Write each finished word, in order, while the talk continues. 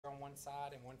one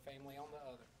side and one family on the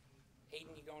other. Eden,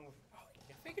 you going? Oh,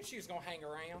 I figured she was going to hang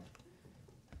around.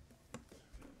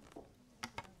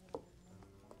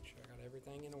 Make sure I got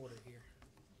everything in order here.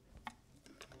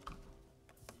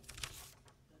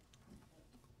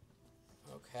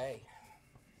 Okay.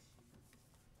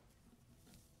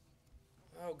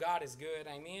 Oh, God is good.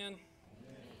 Amen.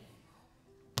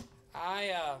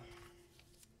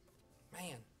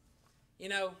 Man, you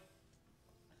know,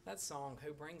 that song,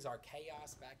 Who Brings Our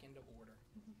Chaos Back into Order.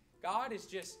 God is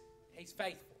just, He's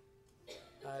faithful.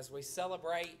 As we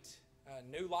celebrate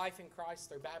new life in Christ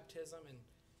through baptism, and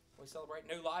we celebrate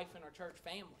new life in our church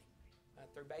family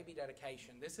through baby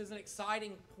dedication. This is an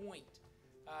exciting point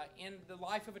in the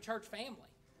life of a church family.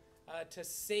 To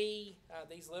see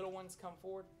these little ones come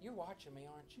forward. You're watching me,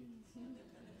 aren't you?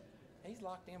 He's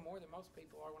locked in more than most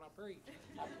people are when I preach.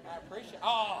 I appreciate it.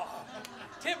 Oh,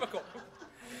 typical.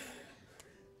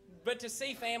 But to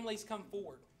see families come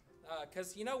forward.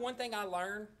 Because, you know, one thing I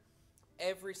learn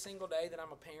every single day that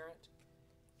I'm a parent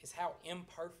is how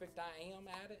imperfect I am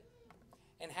at it.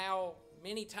 And how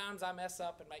many times I mess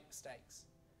up and make mistakes.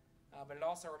 But it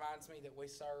also reminds me that we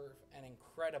serve an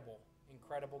incredible,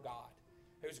 incredible God,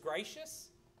 who's gracious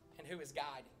and who is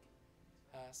guiding.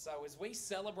 So as we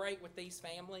celebrate with these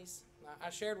families,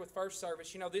 I shared with first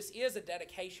service, you know, this is a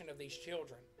dedication of these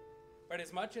children. But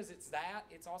as much as it's that,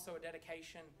 it's also a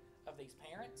dedication of these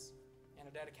parents and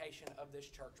a dedication of this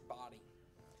church body.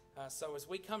 So as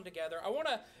we come together, I want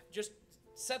to just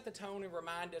set the tone and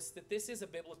remind us that this is a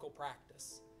biblical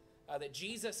practice. That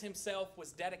Jesus himself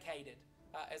was dedicated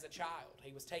as a child.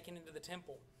 He was taken into the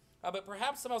temple. But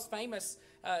perhaps the most famous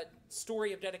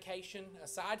story of dedication,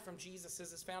 aside from Jesus',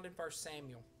 is found in 1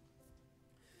 Samuel.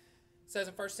 It says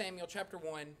in 1 Samuel chapter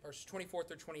 1, verses 24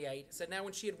 through 28, it said, Now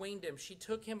when she had weaned him, she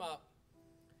took him up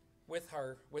with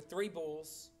her with 3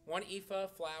 bulls, 1 ephah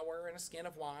of flour, and a skin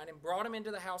of wine, and brought him into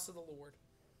the house of the Lord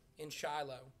in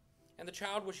Shiloh. And the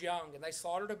child was young, and they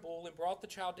slaughtered a bull and brought the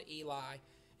child to Eli.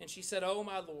 And she said, O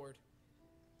my Lord,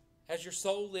 as your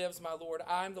soul lives, my Lord,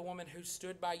 I am the woman who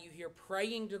stood by you here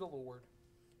praying to the Lord.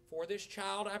 For this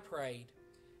child I prayed,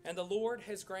 and the Lord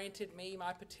has granted me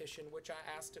my petition, which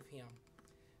I asked of him.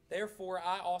 Therefore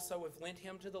I also have lent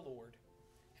him to the Lord.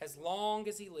 As long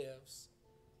as he lives,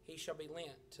 he shall be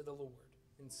lent to the Lord.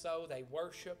 And so they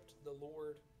worshiped the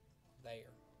Lord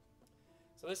there.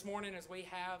 So this morning, as we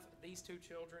have these 2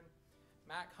 children,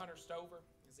 Mac Hunter Stover,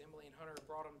 as Emily and Hunter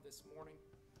brought them this morning,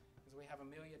 as we have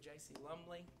Amelia J.C.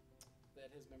 Lumley, that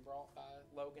has been brought by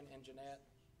Logan and Jeanette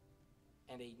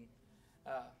and Eden.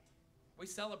 We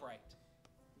celebrate.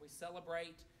 We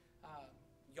celebrate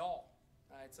y'all.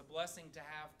 It's a blessing to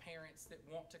have parents that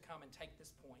want to come and take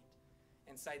this point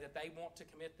and say that they want to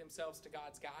commit themselves to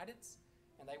God's guidance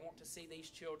and they want to see these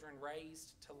children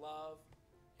raised to love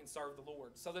and serve the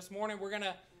Lord. So this morning we're going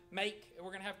to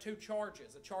have 2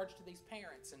 charges, a charge to these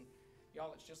parents. And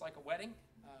y'all, it's just like a wedding.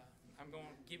 I'm going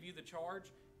to give you the charge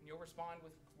and you'll respond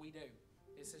with we do.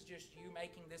 This is just you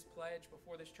making this pledge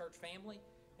before this church family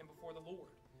and before the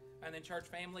Lord. And then church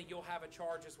family, you'll have a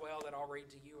charge as well that I'll read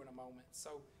to you in a moment.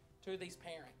 So to these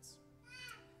parents,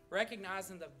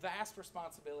 recognizing the vast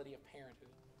responsibility of parenthood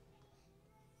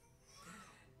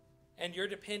and your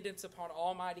dependence upon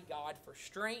Almighty God for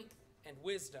strength and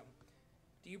wisdom,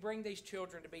 do you bring these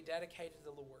children to be dedicated to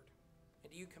the Lord?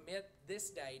 And do you commit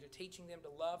this day to teaching them to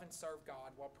love and serve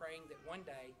God while praying that one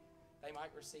day they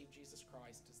might receive Jesus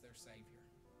Christ as their Savior?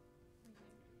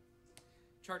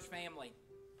 Church family,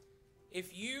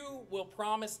 if you will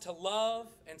promise to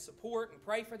love and support and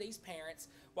pray for these parents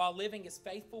while living as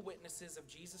faithful witnesses of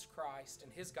Jesus Christ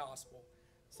and His gospel,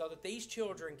 so that these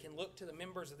children can look to the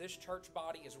members of this church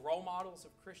body as role models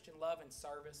of Christian love and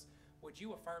service, would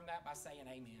you affirm that by saying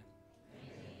amen?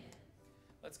 Amen.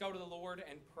 Let's go to the Lord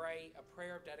and pray a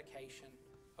prayer of dedication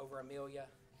over Amelia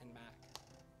and Mac.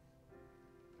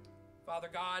 Father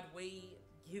God, we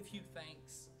give you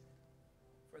thanks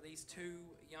for these 2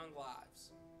 young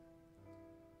lives.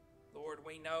 Lord,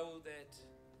 we know that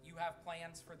you have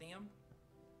plans for them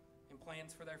and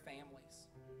plans for their families.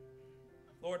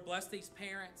 Lord, bless these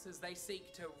parents as they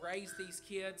seek to raise these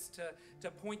kids,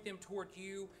 to point them toward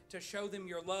you, to show them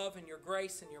your love and your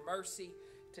grace and your mercy,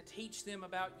 to teach them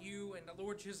about you, and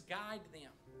Lord, just guide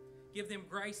them. Give them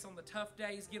grace on the tough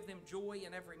days. Give them joy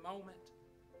in every moment.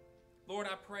 Lord,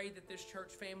 I pray that this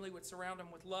church family would surround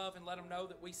them with love and let them know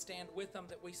that we stand with them,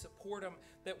 that we support them,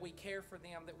 that we care for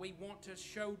them, that we want to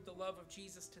show the love of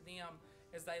Jesus to them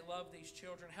as they love these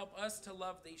children. Help us to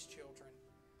love these children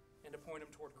and to point them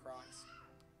toward Christ.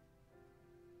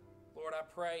 Lord, I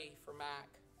pray for Mac,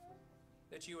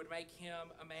 that you would make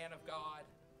him a man of God,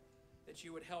 that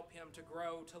you would help him to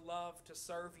grow, to love, to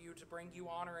serve you, to bring you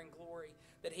honor and glory,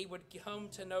 that he would come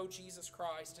to know Jesus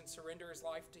Christ and surrender his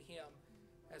life to him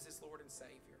as his Lord and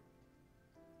Savior.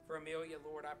 For Amelia,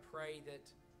 Lord, I pray that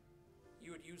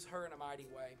you would use her in a mighty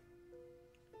way,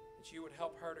 that you would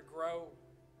help her to grow.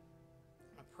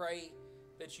 I pray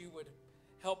that you would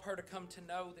help her to come to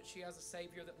know that she has a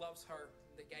Savior that loves her,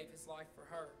 that gave his life for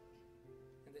her,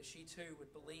 and that she too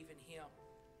would believe in him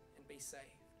and be saved.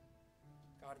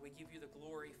 God, we give you the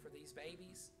glory for these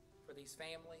babies, for these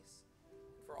families,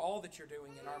 for all that you're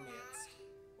doing in our midst.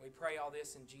 We pray all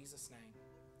this in Jesus' name.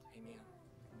 Amen.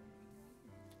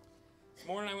 This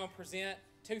morning I'm going to present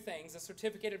two things: a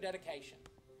certificate of dedication.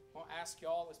 I'm going to ask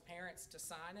y'all as parents to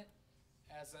sign it,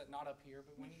 not up here,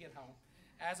 but when you get home,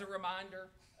 as a reminder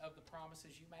of the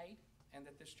promises you made and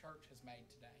that this church has made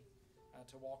today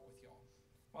to walk with y'all.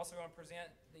 I'm also going to present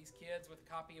these kids with a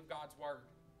copy of God's Word.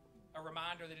 A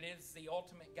reminder that it is the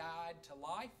ultimate guide to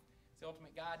life. It's the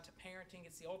ultimate guide to parenting.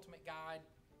 It's the ultimate guide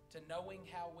to knowing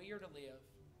how we are to live,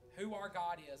 who our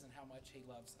God is, and how much he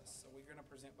loves us. So we're going to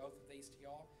present both of these to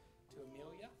y'all, to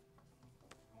Amelia.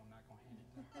 Oh, I'm not going to hand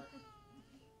it to her.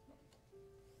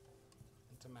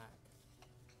 And to Mac.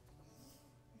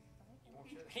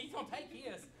 He's going to take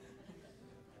his.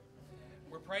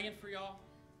 We're praying for y'all.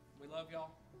 We love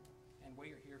y'all. And we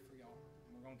are here for y'all.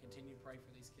 And we're going to continue to pray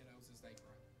for these kiddos as they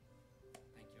grow.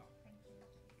 Thank y'all. Thank you.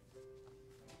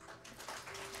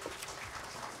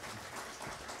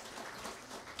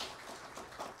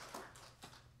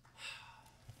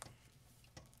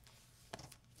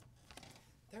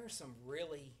 There are some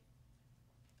really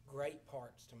great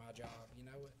parts to my job, you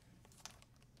know it.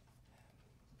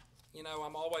 You know,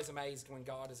 I'm always amazed when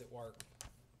God is at work.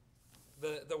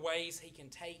 The ways he can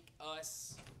take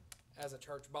us as a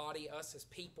church body, us as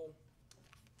people,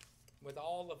 with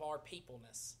all of our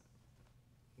peopleness.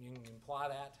 You can apply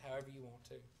that however you want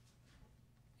to.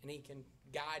 And he can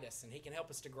guide us, and he can help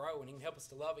us to grow, and he can help us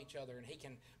to love each other, and he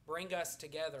can bring us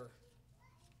together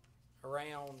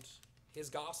around his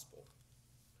gospel,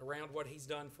 around what he's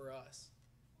done for us.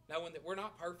 Knowing that we're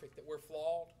not perfect, that we're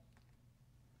flawed,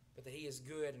 but that he is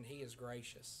good and he is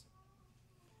gracious.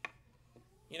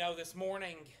 You know, this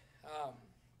morning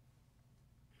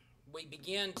we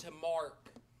begin to mark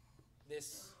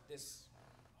this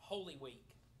Holy Week,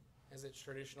 as it's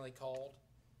traditionally called.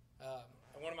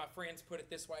 And one of my friends put it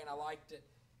this way, and I liked it.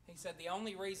 He said, the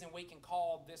only reason we can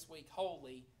call this week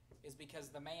holy is because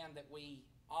the man that we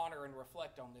honor and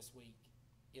reflect on this week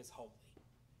is holy.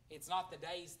 It's not the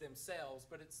days themselves,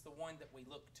 but it's the one that we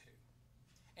look to.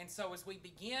 And so as we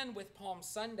begin with Palm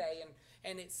Sunday,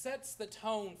 and it sets the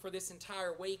tone for this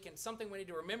entire week, and something we need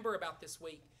to remember about this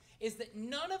week is that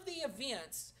none of the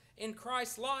events in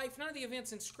Christ's life, none of the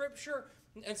events in Scripture,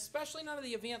 especially none of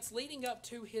the events leading up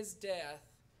to his death,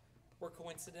 were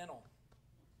coincidental.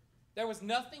 There was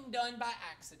nothing done by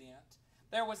accident.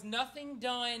 There was nothing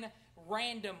done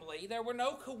randomly. There were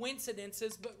no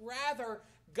coincidences, but rather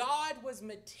God was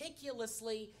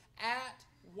meticulously at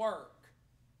work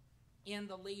in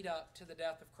the lead up to the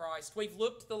death of Christ. We've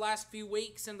looked the last few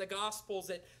weeks in the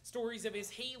Gospels at stories of his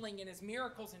healing and his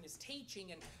miracles and his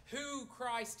teaching and who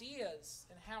Christ is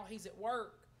and how he's at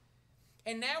work.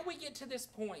 And now we get to this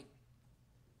point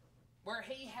where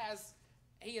he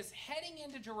is heading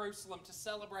into Jerusalem to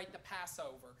celebrate the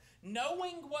Passover,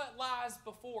 knowing what lies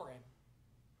before him.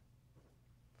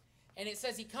 And it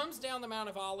says he comes down the Mount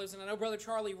of Olives, and I know Brother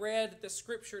Charlie read the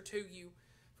scripture to you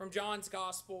from John's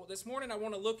Gospel. This morning I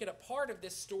want to look at a part of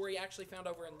this story actually found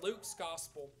over in Luke's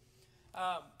Gospel.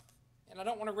 And I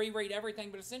don't want to reread everything,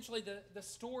 but essentially the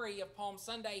story of Palm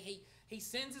Sunday, he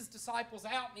sends his disciples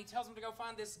out and he tells them to go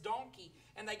find this donkey.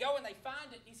 And they go and they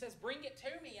find it. He says, bring it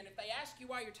to me. And if they ask you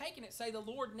why you're taking it, say the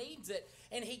Lord needs it.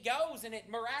 And he goes, and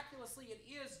miraculously it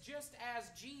is just as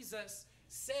Jesus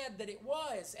said that it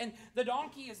was. And the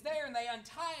donkey is there, and they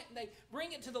untie it, and they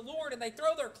bring it to the Lord, and they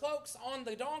throw their cloaks on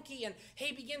the donkey, and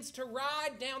he begins to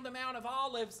ride down the Mount of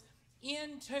Olives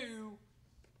into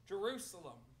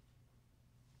Jerusalem.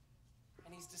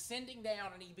 And he's descending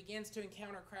down, and he begins to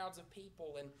encounter crowds of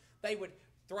people, and they would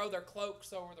throw their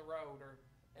cloaks over the road, or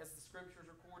as the scriptures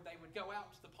record, they would go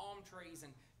out to the palm trees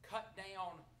and cut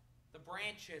down the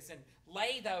branches and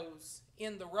lay those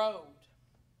in the road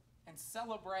and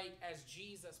celebrate as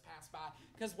Jesus passed by.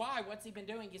 Because why? What's he been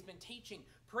doing? He's been teaching,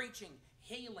 preaching,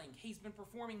 healing. He's been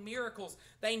performing miracles.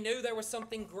 They knew there was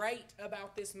something great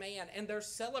about this man, and they're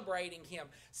celebrating him.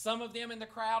 Some of them in the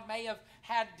crowd may have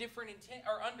had different intent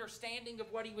or understanding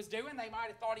of what he was doing. They might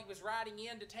have thought he was riding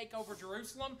in to take over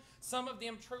Jerusalem. Some of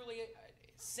them truly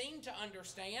seemed to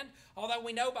understand, although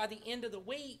we know by the end of the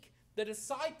week, the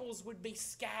disciples would be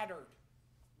scattered.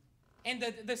 And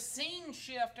the scene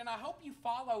shift, and I hope you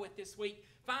follow it this week.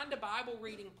 Find a Bible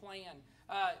reading plan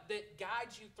that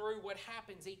guides you through what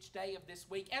happens each day of this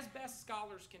week, as best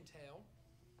scholars can tell.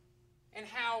 And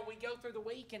how we go through the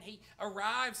week, and he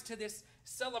arrives to this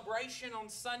celebration on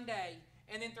Sunday.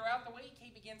 And then throughout the week,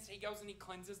 he goes and he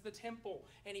cleanses the temple.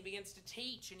 And he begins to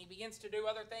teach, and he begins to do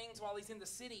other things while he's in the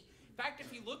city. In fact,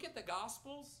 if you look at the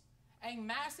Gospels, a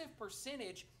massive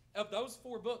percentage of those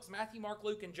 4 books, Matthew, Mark,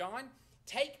 Luke, and John,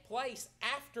 take place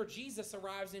after Jesus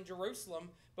arrives in Jerusalem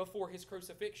before his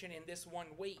crucifixion in this 1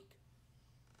 week.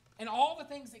 And all the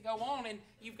things that go on, and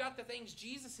you've got the things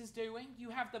Jesus is doing.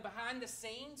 You have the behind the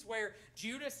scenes where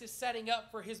Judas is setting up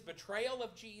for his betrayal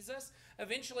of Jesus,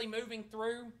 eventually moving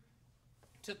through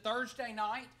to Thursday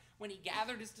night when he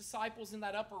gathered his disciples in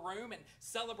that upper room and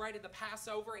celebrated the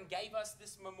Passover and gave us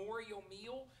this memorial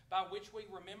meal by which we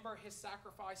remember his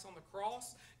sacrifice on the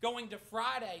cross. Going to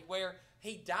Friday where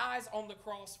he dies on the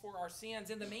cross for our sins.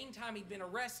 In the meantime, he'd been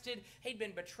arrested. He'd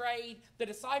been betrayed. The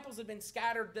disciples had been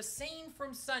scattered. The scene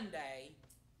from Sunday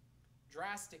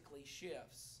drastically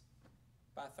shifts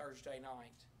by Thursday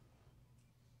night.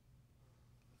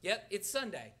 Yet, it's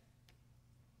Sunday.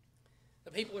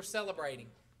 The people are celebrating.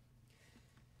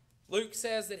 Luke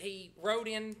says that he rode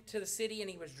into the city and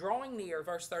he was drawing near,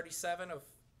 verse 37 of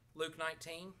Luke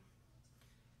 19.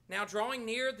 Now drawing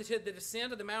near to the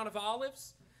descent of the Mount of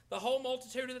Olives, the whole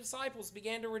multitude of the disciples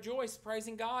began to rejoice,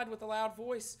 praising God with a loud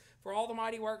voice for all the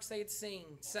mighty works they had seen,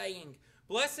 saying,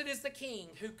 Blessed is the King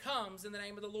who comes in the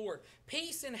name of the Lord.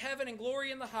 Peace in heaven and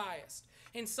glory in the highest.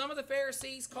 And some of the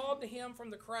Pharisees called to him from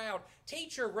the crowd,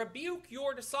 Teacher, rebuke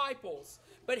your disciples.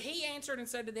 But he answered and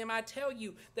said to them, I tell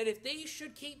you that if these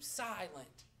should keep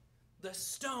silent, the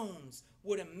stones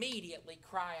would immediately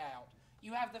cry out.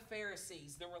 You have the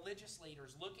Pharisees, the religious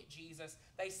leaders, look at Jesus.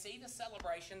 They see the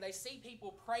celebration. They see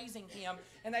people praising him.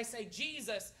 And they say,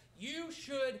 Jesus, you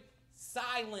should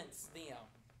silence them.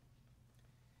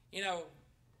 You know,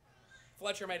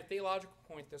 Fletcher made a theological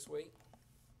point this week.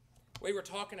 We were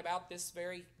talking about this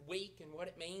very week and what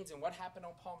it means and what happened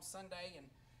on Palm Sunday.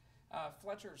 And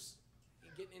Fletcher's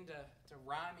getting into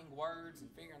rhyming words and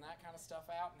figuring that kind of stuff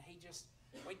out.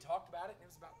 And we talked about it, and it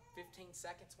was about 15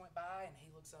 seconds went by, and he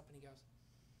looks up and he goes,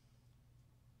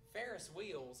 Ferris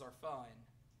wheels are fun.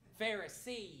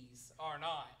 Pharisees are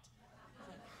not.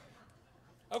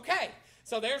 Okay,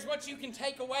 so there's what you can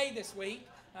take away this week.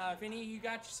 If any of you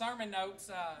got your sermon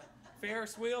notes,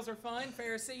 Ferris wheels are fun,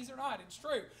 Pharisees are not. It's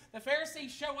true. The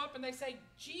Pharisees show up and they say,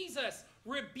 Jesus,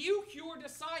 rebuke your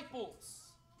disciples.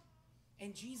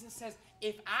 And Jesus says,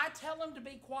 if I tell them to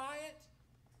be quiet,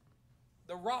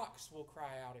 the rocks will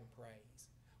cry out in praise.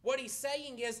 What he's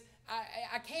saying is,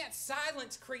 I can't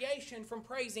silence creation from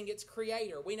praising its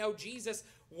creator. We know Jesus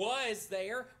was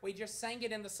there. We just sang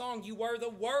it in the song. You were the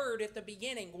Word at the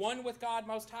beginning, one with God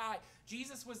Most High.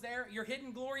 Jesus was there, your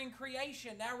hidden glory in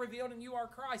creation, now revealed in you are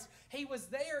Christ. He was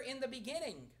there in the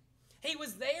beginning. He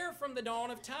was there from the dawn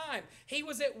of time. He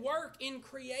was at work in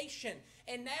creation.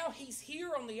 And now he's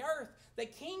here on the earth, the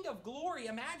King of glory.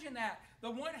 Imagine that.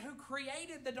 The one who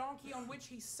created the donkey on which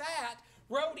he sat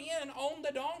rode in on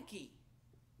the donkey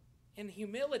in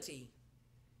humility,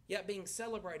 yet being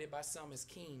celebrated by some as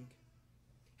king.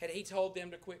 Had he told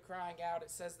them to quit crying out,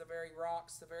 it says the very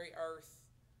rocks, the very earth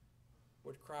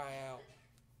would cry out.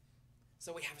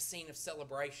 So we have a scene of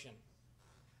celebration.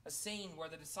 A scene where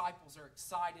the disciples are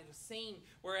excited. A scene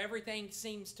where everything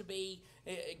seems to be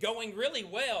going really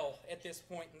well at this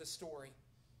point in the story.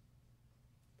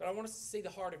 But I want us to see the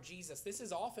heart of Jesus. This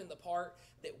is often the part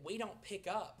that we don't pick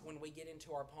up when we get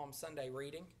into our Palm Sunday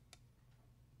reading.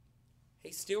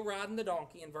 He's still riding the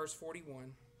donkey in verse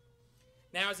 41.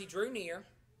 Now as he drew near,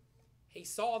 he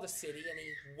saw the city and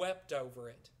he wept over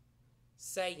it,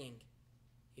 saying,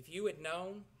 If you had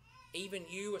known, even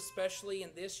you especially in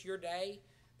this your day,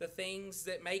 the things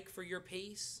that make for your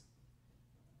peace,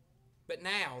 but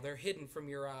now they're hidden from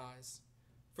your eyes.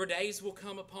 For days will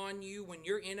come upon you when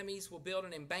your enemies will build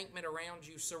an embankment around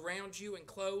you, surround you and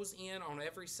close in on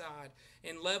every side,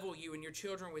 and level you and your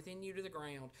children within you to the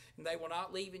ground. And they will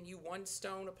not leave in you one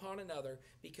stone upon another,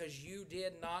 because you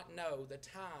did not know the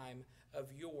time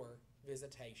of your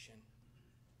visitation.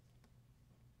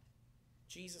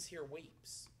 Jesus here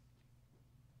weeps.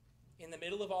 In the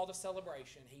middle of all the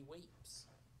celebration, he weeps.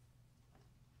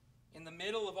 In the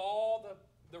middle of all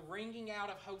the ringing out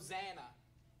of Hosanna,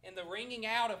 and the ringing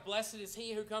out of blessed is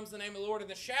he who comes in the name of the Lord,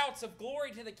 and the shouts of glory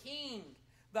to the King,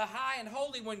 the high and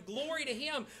holy one, glory to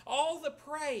him, all the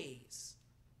praise,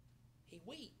 he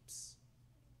weeps.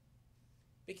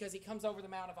 Because he comes over the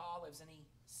Mount of Olives and he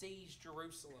sees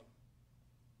Jerusalem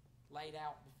laid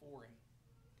out before him.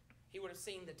 He would have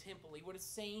seen the temple. He would have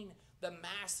seen the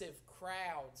massive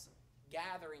crowds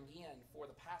gathering in for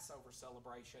the Passover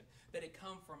celebration that had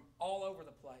come from all over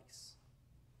the place.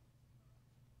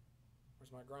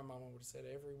 Whereas my grandmama would have said,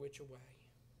 every which way.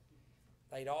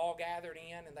 They'd all gathered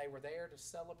in and they were there to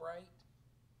celebrate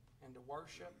and to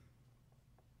worship.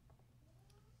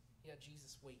 Yet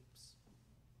Jesus weeps.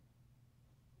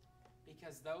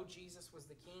 Because though Jesus was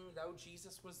the king, though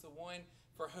Jesus was the one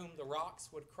for whom the rocks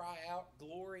would cry out,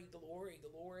 glory, glory,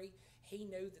 glory, he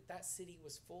knew that that city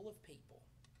was full of people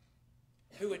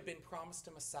who had been promised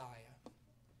a Messiah,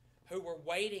 who were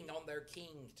waiting on their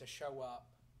king to show up,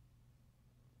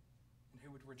 and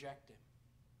who would reject him,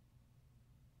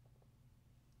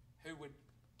 who would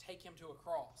take him to a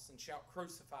cross and shout,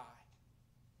 crucify.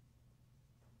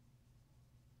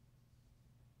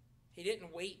 He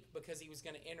didn't weep because he was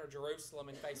going to enter Jerusalem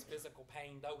and face physical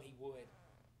pain, though he would.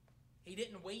 He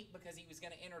didn't weep because he was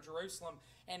going to enter Jerusalem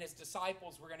and his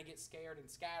disciples were going to get scared and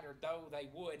scattered, though they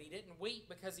would. He didn't weep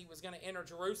because he was going to enter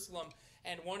Jerusalem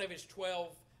and one of his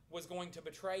 12 was going to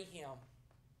betray him,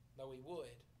 though he would.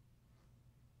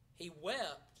 He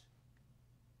wept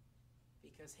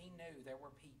because he knew there were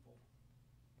people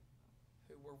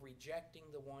who were rejecting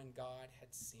the one God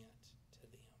had sent to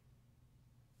them.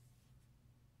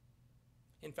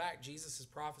 In fact, Jesus'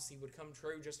 prophecy would come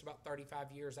true just about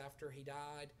 35 years after he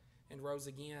died and rose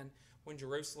again, when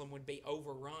Jerusalem would be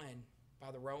overrun by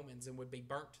the Romans and would be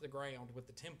burnt to the ground, with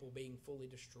the temple being fully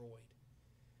destroyed.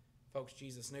 Folks,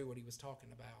 Jesus knew what he was talking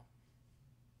about.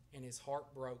 And his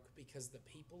heart broke because the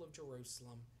people of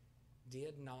Jerusalem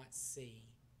did not see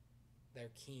their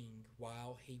king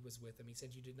while he was with them. He said,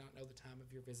 you did not know the time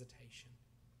of your visitation.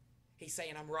 He's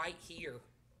saying, I'm right here.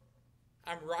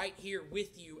 I'm right here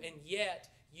with you, and yet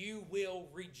you will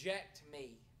reject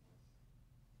me.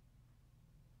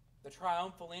 The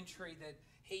triumphal entry that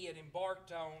he had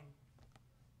embarked on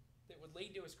that would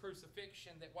lead to his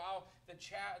crucifixion, that while the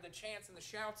chants and the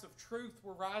shouts of truth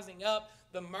were rising up,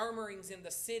 the murmurings in the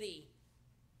city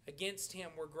against him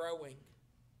were growing,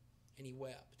 and he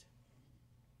wept.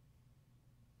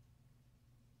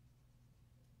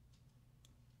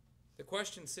 The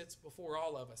question sits before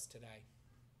all of us today.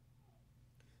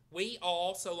 We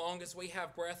all, so long as we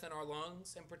have breath in our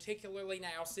lungs, and particularly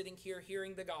now sitting here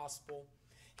hearing the gospel,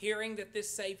 hearing that this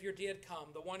Savior did come,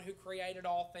 the one who created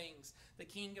all things, the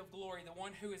King of glory, the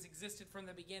one who has existed from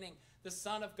the beginning, the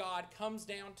Son of God, comes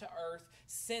down to earth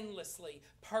sinlessly,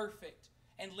 perfect,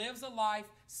 and lives a life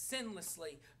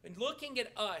sinlessly, and looking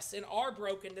at us in our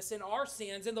brokenness, in our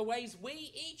sins, in the ways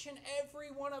we, each and every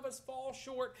one of us, fall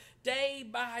short day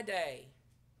by day.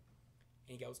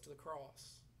 And he goes to the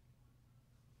cross.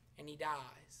 And he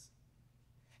dies.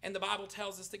 And the Bible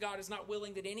tells us that God is not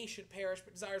willing that any should perish,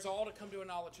 but desires all to come to a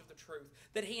knowledge of the truth.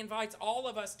 That he invites all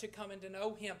of us to come and to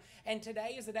know him. And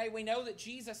today is the day we know that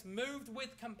Jesus moved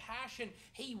with compassion.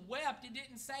 He wept. It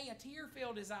didn't say a tear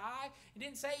filled his eye. It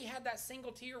didn't say he had that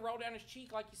single tear roll down his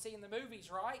cheek like you see in the movies,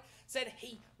 right? It said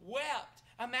he wept.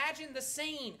 Imagine the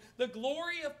scene, the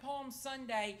glory of Palm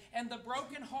Sunday and the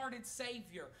broken-hearted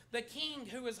Savior, the King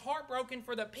who is heartbroken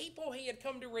for the people he had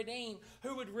come to redeem,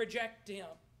 who would reject him.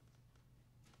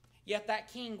 Yet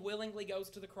that King willingly goes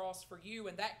to the cross for you,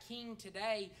 and that King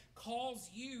today calls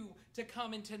you to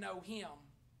come and to know him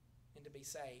and to be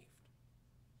saved.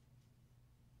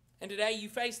 And today you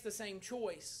face the same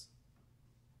choice,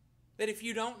 that if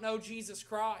you don't know Jesus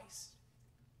Christ,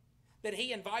 that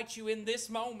he invites you in this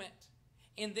moment,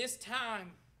 in this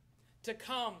time, to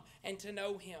come and to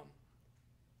know him.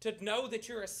 To know that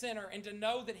you're a sinner and to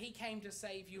know that he came to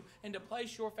save you and to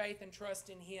place your faith and trust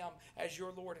in him as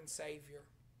your Lord and Savior.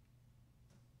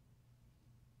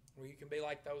 Or you can be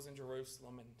like those in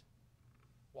Jerusalem and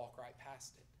walk right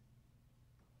past it.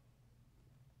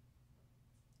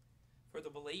 For the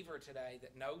believer today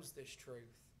that knows this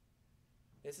truth,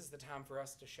 this is the time for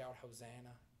us to shout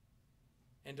Hosanna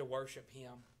and to worship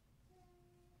him.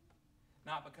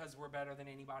 Not because we're better than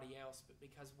anybody else, but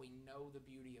because we know the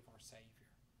beauty of our Savior.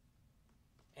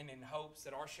 And in hopes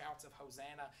that our shouts of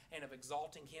Hosanna and of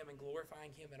exalting him and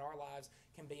glorifying him in our lives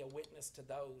can be a witness to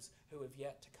those who have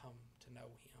yet to come to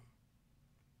know him.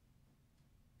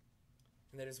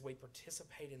 And that as we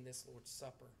participate in this Lord's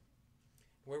Supper,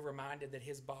 we're reminded that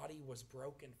his body was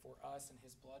broken for us and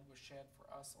his blood was shed for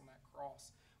us on that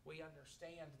cross. We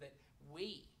understand that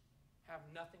we have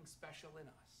nothing special in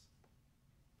us,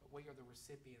 but we are the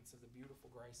recipients of the beautiful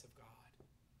grace of God.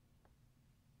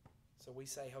 So we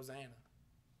say Hosanna.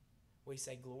 We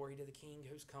say glory to the King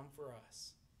who's come for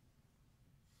us.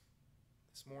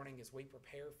 This morning as we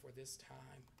prepare for this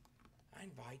time, I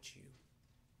invite you,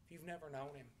 if you've never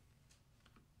known him,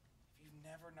 if If you've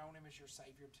never known Him as your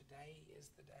Savior, today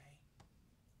is the day.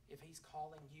 If He's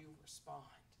calling you, respond.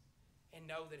 And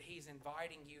know that He's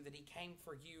inviting you, that He came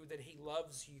for you, that He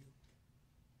loves you.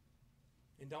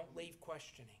 And don't leave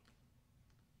questioning,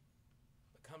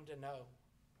 but come to know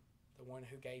the one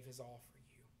who gave His all for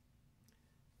you.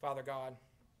 Father God,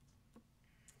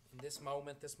 in this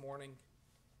moment, this morning,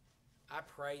 I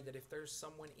pray that if there's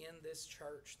someone in this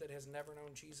church that has never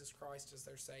known Jesus Christ as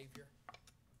their Savior,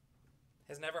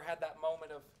 has never had that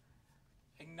moment of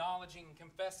acknowledging and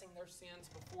confessing their sins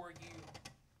before you,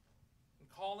 and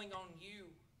calling on you,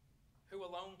 who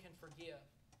alone can forgive,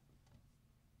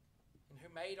 and who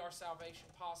made our salvation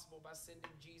possible by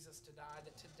sending Jesus to die,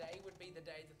 that today would be the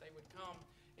day that they would come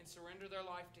and surrender their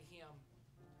life to Him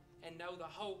and know the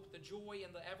hope, the joy,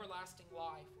 and the everlasting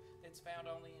life that's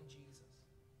found only in Jesus.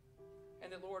 And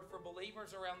that, Lord, for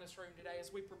believers around this room today,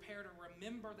 as we prepare to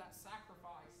remember that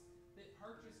sacrifice that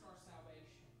purchased our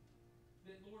salvation,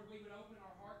 that, Lord, we would open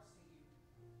our hearts to you.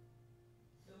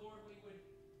 That, Lord, we